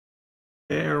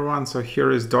Hey everyone, so here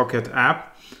is Docket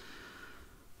app.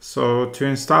 So to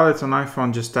install it on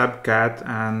iPhone, just tap Get,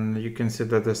 and you can see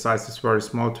that the size is very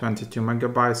small, 22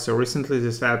 megabytes. So recently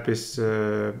this app is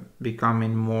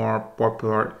becoming more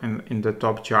popular in the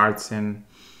top charts in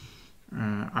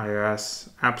iOS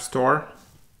App Store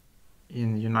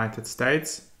in the United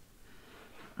States.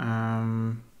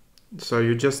 So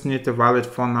you just need a valid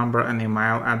phone number and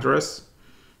email address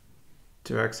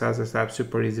to access this app.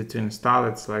 Super easy to install.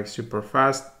 It's like super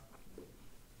fast.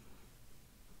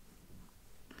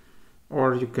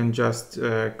 Or you can just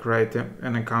create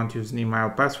an account using email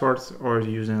passwords or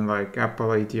using like Apple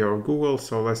ID or Google.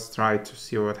 So let's try to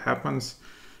see what happens.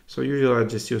 So usually I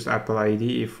just use Apple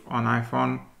ID if on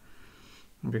iPhone,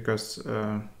 because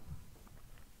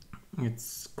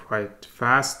it's quite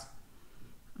fast.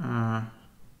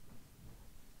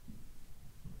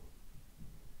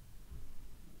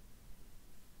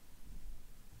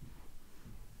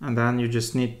 And then you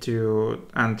just need to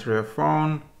enter a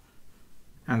phone,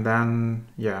 and then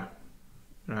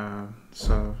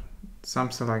so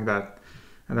something like that,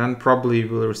 and then probably you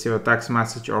will receive a text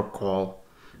message or call,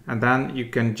 and then you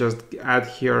can just add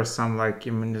here some like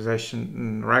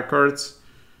immunization records,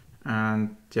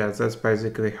 and yeah, that's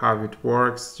basically how it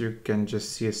works. You can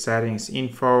just see settings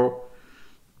info.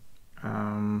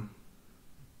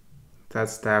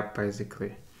 That's the app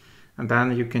basically. And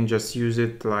then you can just use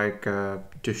it like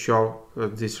to show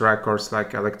these records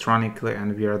like electronically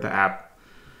and via the app.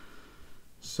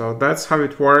 So that's how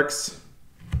it works.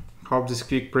 Hope this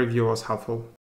quick preview was helpful.